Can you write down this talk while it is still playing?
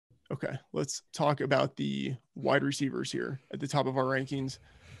Okay, let's talk about the wide receivers here at the top of our rankings.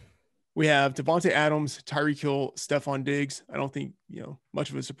 We have Davante Adams, Tyreek Hill, Stephon Diggs. I don't think,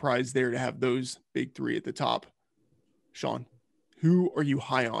 much of a surprise there to have those big three at the top. Sean, who are you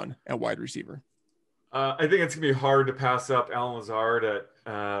high on at wide receiver? I think it's gonna be hard to pass up Alan Lazard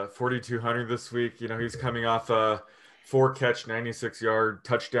at 4,200 this week. You know, he's coming off a 4 catch, 96-yard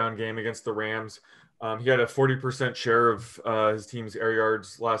touchdown game against the Rams. He had a 40% share of his team's air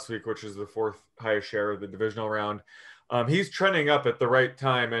yards last week, which is the fourth highest share of the divisional round. He's trending up at the right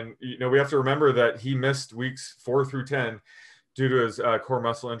time, and we have to remember that he missed weeks 4 through 10 due to his core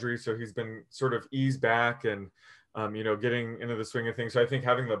muscle injury, so he's been sort of eased back and getting into the swing of things. So I think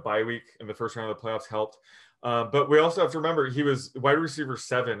having the bye week in the first round of the playoffs helped. But we also have to remember he was wide receiver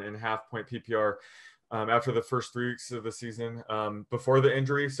 7 in half-point PPR after the first 3 weeks of the season before the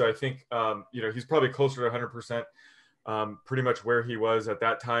injury. So I think he's probably closer to 100%, pretty much where he was at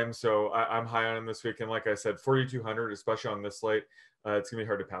that time. So I'm high on him this week. And like I said, 4,200, especially on this slate, it's gonna be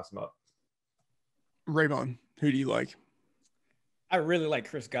hard to pass him up. Raybon, who do you like? I really like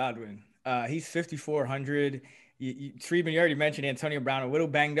Chris Godwin. He's 5,400. Friedman, you already mentioned Antonio Brown, a little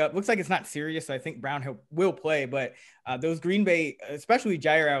banged up. Looks like it's not serious, so I think Brown will play. But those Green Bay, especially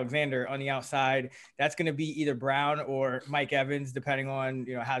Jair Alexander on the outside, that's going to be either Brown or Mike Evans, depending on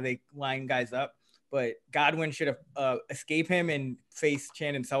how they line guys up. But Godwin should escape him and face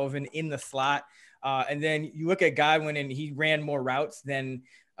Chandon Sullivan in the slot. And then you look at Godwin, and he ran more routes than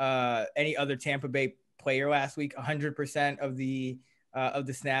any other Tampa Bay player last week. 100% of the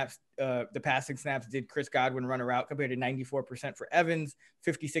snaps, the passing snaps, did Chris Godwin run a route, compared to 94% for Evans,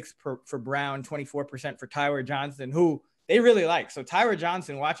 56% for Brown, 24% for Tyler Johnson, who they really like. So Tyler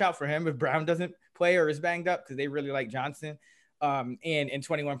Johnson, watch out for him if Brown doesn't play or is banged up, because they really like Johnson, and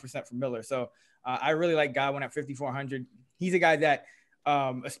 21% for Miller. So I really like Godwin at 5,400. He's a guy that,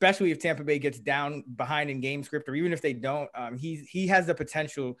 especially if Tampa Bay gets down behind in game script, or even if they don't, he has the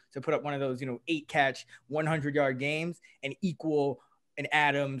potential to put up one of those 8-catch, 100-yard games and equal an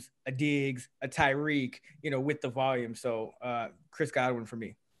Adams, a Diggs, a Tyreek, with the volume. So Chris Godwin for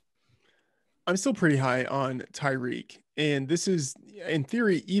me. I'm still pretty high on Tyreek, and this is in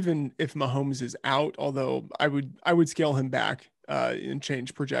theory, even if Mahomes is out, although I would scale him back and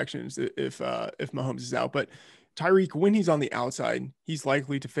change projections if Mahomes is out. But Tyreek, when he's on the outside, he's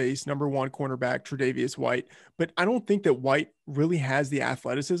likely to face number 1 cornerback Tre'Davious White, but I don't think that White really has the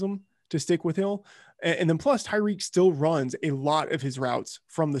athleticism to stick with Hill. And then plus Tyreek still runs a lot of his routes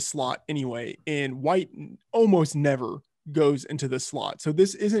from the slot anyway, and White almost never goes into the slot. So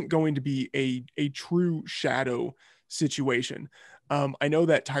this isn't going to be a true shadow situation. I know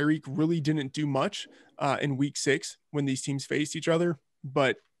that Tyreek really didn't do much in week 6 when these teams faced each other,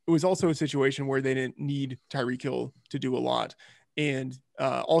 but it was also a situation where they didn't need Tyreek Hill to do a lot. And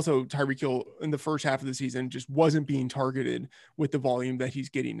also Tyreek Hill in the first half of the season just wasn't being targeted with the volume that he's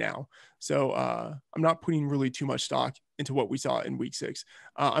getting now. So I'm not putting really too much stock into what we saw in week 6.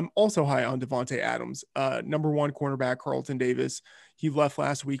 I'm also high on Davante Adams, number 1 cornerback Carlton Davis. He left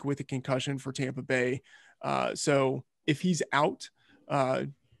last week with a concussion for Tampa Bay. So if he's out, a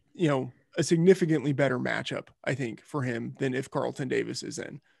significantly better matchup, I think, for him than if Carlton Davis is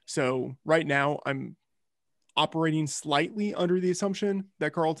in. So right now I'm operating slightly under the assumption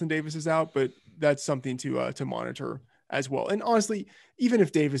that Carlton Davis is out, but that's something to monitor as well. And honestly, even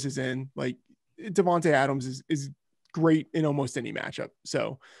if Davis is in, like, Davante Adams is great in almost any matchup.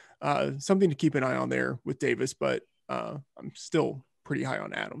 So something to keep an eye on there with Davis, but I'm still pretty high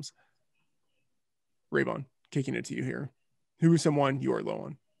on Adams. Raybon, kicking it to you here. Who is someone you are low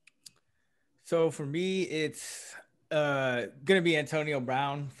on? So for me, it's going to be Antonio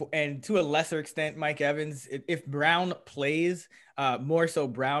Brown, and to a lesser extent, Mike Evans. If Brown plays, more so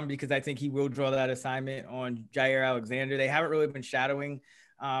Brown, because I think he will draw that assignment on Jair Alexander. They haven't really been shadowing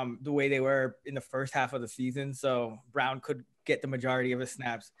the way they were in the first half of the season. So Brown could get the majority of his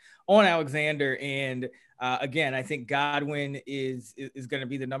snaps on Alexander. And again, I think Godwin is going to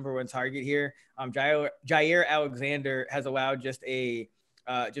be the number 1 target here. Jair Alexander has allowed just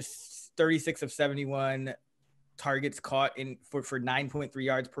 36 of 71 targets caught for 9.3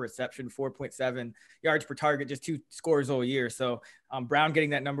 yards per reception, 4.7 yards per target, just 2 scores all year. So Brown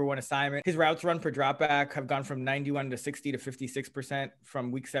getting that number 1 assignment. His routes run per dropback have gone from 91 to 60 to 56% from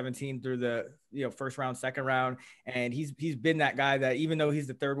week 17 through the first round, second round. And he's been that guy that, even though he's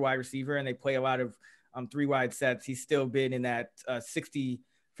the 3rd wide receiver and they play a lot of 3 wide sets, he's still been in that 50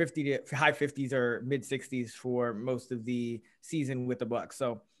 to high 50s or mid 60s for most of the season with the Bucs.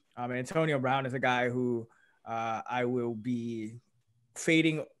 So Antonio Brown is a guy who I will be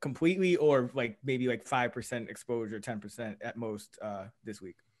fading completely, or maybe 5% exposure, 10% at most this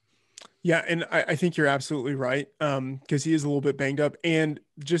week. Yeah, and I think you're absolutely right, because he is a little bit banged up. And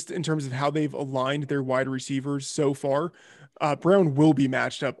just in terms of how they've aligned their wide receivers so far, Brown will be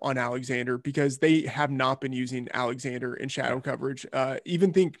matched up on Alexander because they have not been using Alexander in shadow coverage.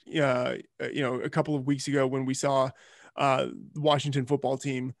 Even think, a couple of weeks ago when we saw the Washington football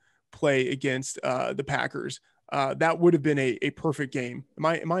team play against the Packers. That would have been a perfect game.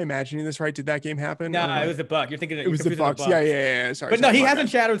 Am I imagining this right? Did that game happen? No, it was the Buck. You're thinking it was the Bucks. Yeah. Sorry. But no, he hasn't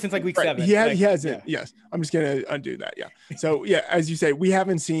shadowed since like week 7. He hasn't. Yeah. Yes, I'm just gonna undo that. Yeah. So yeah, as you say, we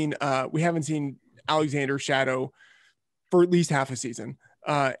haven't seen Alexander shadow for at least half a season.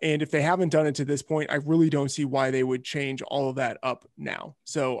 And if they haven't done it to this point, I really don't see why they would change all of that up now.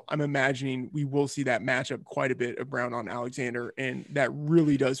 So I'm imagining we will see that matchup quite a bit of Brown on Alexander, and that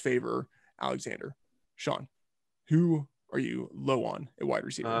really does favor Alexander. Sean, who are you low on at wide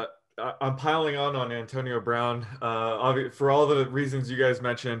receiver? I'm piling on Antonio Brown for all the reasons you guys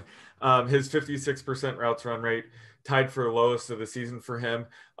mentioned. His 56% routes run rate tied for the lowest of the season for him.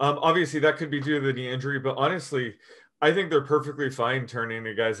 Obviously, that could be due to the knee injury, but honestly, I think they're perfectly fine turning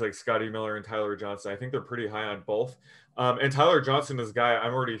to guys like Scotty Miller and Tyler Johnson. I think they're pretty high on both. And Tyler Johnson is a guy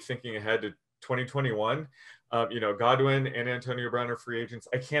I'm already thinking ahead to 2021. Godwin and Antonio Brown are free agents.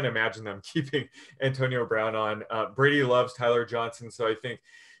 I can't imagine them keeping Antonio Brown on. Brady loves Tyler Johnson, so I think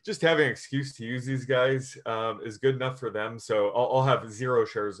just having an excuse to use these guys is good enough for them. So I'll have 0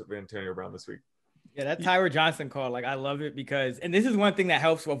 shares of Antonio Brown this week. Yeah, that Tyler Johnson call, like, I love it because, and this is one thing that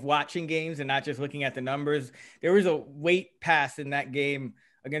helps with watching games and not just looking at the numbers. There was a weight pass in that game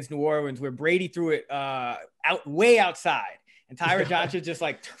against New Orleans where Brady threw it way outside. And Tyler Johnson just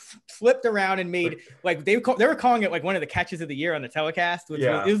like flipped around and made, like, they were calling it like one of the catches of the year on the telecast, which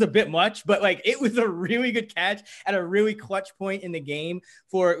it was a bit much, but like it was a really good catch at a really clutch point in the game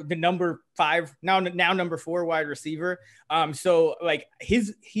for the number 5, now number 4 wide receiver. So like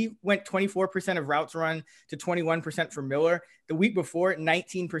he went 24% of routes run to 21% for Miller. The week before,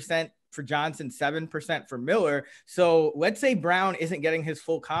 19% for Johnson, 7% for Miller. So let's say Brown isn't getting his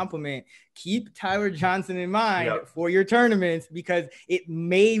full complement. Keep Tyler Johnson in mind for your tournaments because it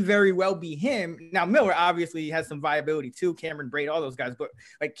may very well be him. Now, Miller obviously has some viability too, Cameron Braid, all those guys, but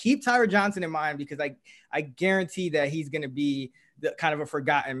like keep Tyler Johnson in mind because I guarantee that he's going to be the kind of a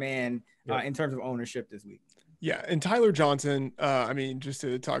forgotten man in terms of ownership this week. Yeah, and Tyler Johnson, just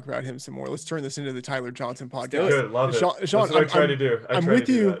to talk about him some more, let's turn this into the Tyler Johnson podcast. Good, love it. Sean, that's what I try to do. I'm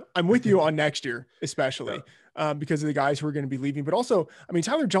with you on next year, especially because of the guys who are going to be leaving. But also,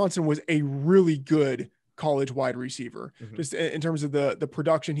 Tyler Johnson was a really good college wide receiver, just in terms of the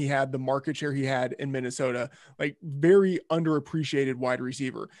production he had, the market share he had in Minnesota, like very underappreciated wide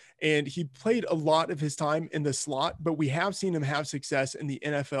receiver. And he played a lot of his time in the slot, but we have seen him have success in the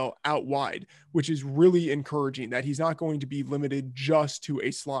NFL out wide, which is really encouraging that he's not going to be limited just to a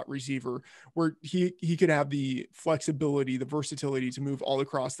slot receiver where he could have the flexibility, the versatility to move all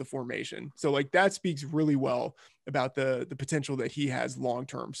across the formation. So like that speaks really well about the potential that he has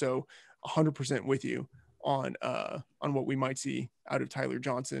long-term. So 100% with you on what we might see out of Tyler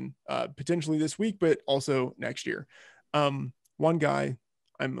Johnson, potentially this week, but also next year. One guy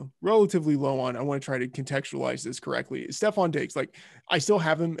I'm relatively low on, I want to try to contextualize this correctly, is Stefon Diggs. Like, I still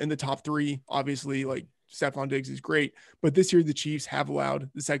have him in the top 3, obviously. Like, Stefon Diggs is great, but this year the Chiefs have allowed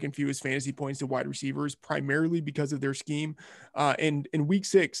the second fewest fantasy points to wide receivers, primarily because of their scheme. And in week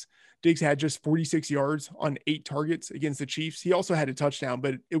 6, Diggs had just 46 yards on 8 targets against the Chiefs. He also had a touchdown,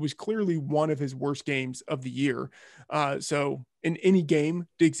 but it was clearly one of his worst games of the year. So in any game,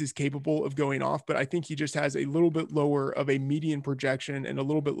 Diggs is capable of going off, but I think he just has a little bit lower of a median projection and a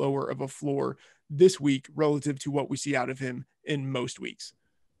little bit lower of a floor this week relative to what we see out of him in most weeks.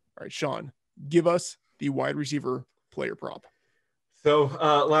 All right, Sean, give us the wide receiver player prop. So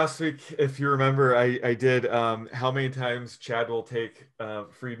last week, if you remember, I did how many times Chad will take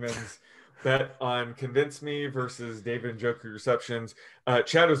Friedman's bet on Convince Me versus David Njoku receptions.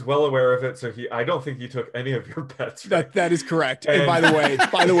 Chad was well aware of it, so I don't think he took any of your bets. Right? That is correct. And by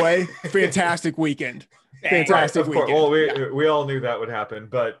the way, fantastic weekend. Fantastic weekend. Well, we all knew that would happen,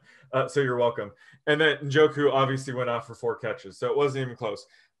 but so you're welcome. And then Njoku obviously went off for 4 catches, so it wasn't even close.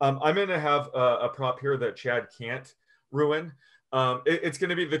 I'm going to have a prop here that Chad can't ruin. It's going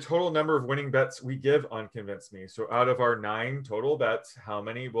to be the total number of winning bets we give on Convince Me. So out of our 9 total bets, how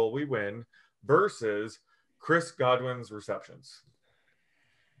many will we win versus Chris Godwin's receptions?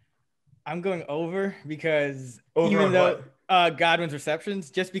 I'm going over because even though Godwin's receptions,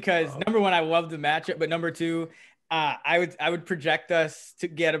 just because number 1, I love the matchup, but number 2, I would project us to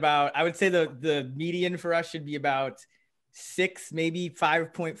get about, I would say the median for us should be about 6, maybe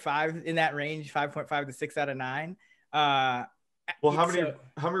 5.5 in that range, 5.5 to 6 out of 9. Well, how many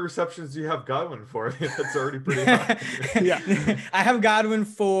receptions do you have Godwin for? I think that's already pretty high. Yeah. I have Godwin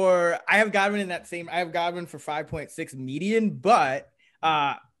for 5.6 median, but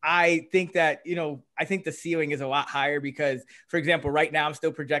I think that, I think the ceiling is a lot higher because, for example, right now I'm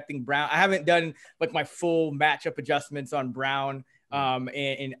still projecting Brown. I haven't done like my full matchup adjustments on Brown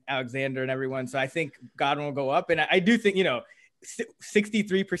and Alexander and everyone. So I think Godwin will go up. And I do think,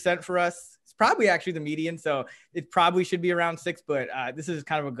 63% for us. It's probably actually the median. So it probably should be around 6, but this is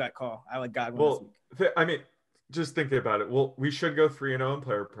kind of a gut call. I like Godwin. Well, I mean, just thinking about it. Well, we should go 3-0 in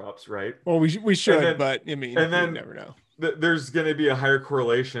player props, right? Well, we should, but I mean, you never know. There's going to be a higher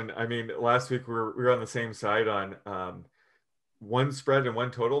correlation. I mean, last week we were on the same side on one spread and one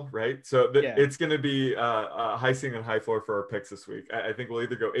total, right? So it's going to be a high ceiling and high floor for our picks this week. I think we'll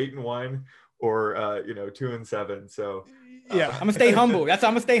either go 8-1 or 2-7. So yeah, I'm gonna stay humble. I'm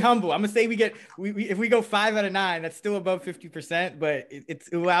gonna stay humble. I'm gonna say if we go 5 out of 9, that's still above 50%, but it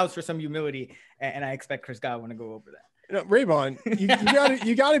allows for some humility, and I expect Chris Godwin to go over that. Raybon,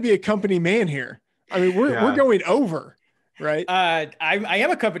 you gotta be a company man here. I mean, we're going over. Right. I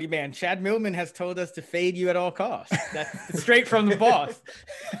am a company man. Chad Millman has told us to fade you at all costs. That's straight from the boss.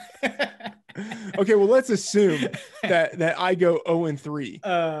 Okay, well, let's assume that I go 0-3.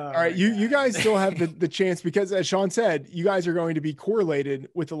 All right, you guys still have the chance because, as Sean said, you guys are going to be correlated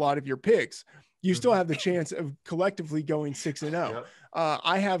with a lot of your picks. You still have the chance of collectively going 6-0. Yep.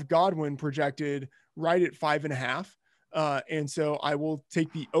 I have Godwin projected right at 5.5, and so I will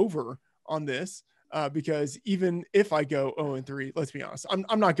take the over on this. Because even if I go 0-3, let's be honest,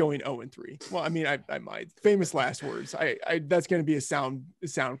 I'm not going 0-3. Well, I mean, I might. Famous last words. I that's going to be a sound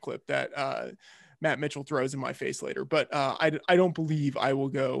clip that Matt Mitchell throws in my face later. But I don't believe I will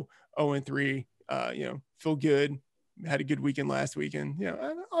go 0-3. Feel good. Had a good weekend last weekend.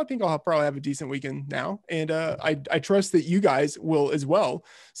 I think I'll probably have a decent weekend now, and I trust that you guys will as well.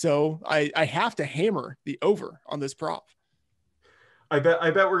 So I have to hammer the over on this prop. I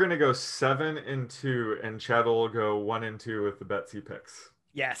bet we're gonna go 7-2, and Chad will go 1-2 with the bets he picks.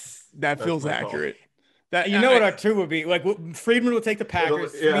 Yes, that feels accurate. That what our 2 would be. Like Friedman will take the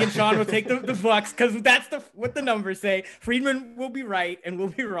Packers. Me and Sean will take the Bucks because that's what the numbers say. Friedman will be right and we'll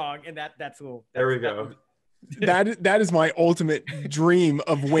be wrong, and that's cool. There we go. That is my ultimate dream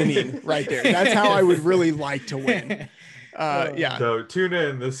of winning right there. That's how I would really like to win. Yeah. So tune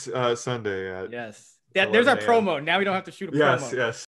in this Sunday. Yes. There's our promo. Now we don't have to shoot a promo. Yes.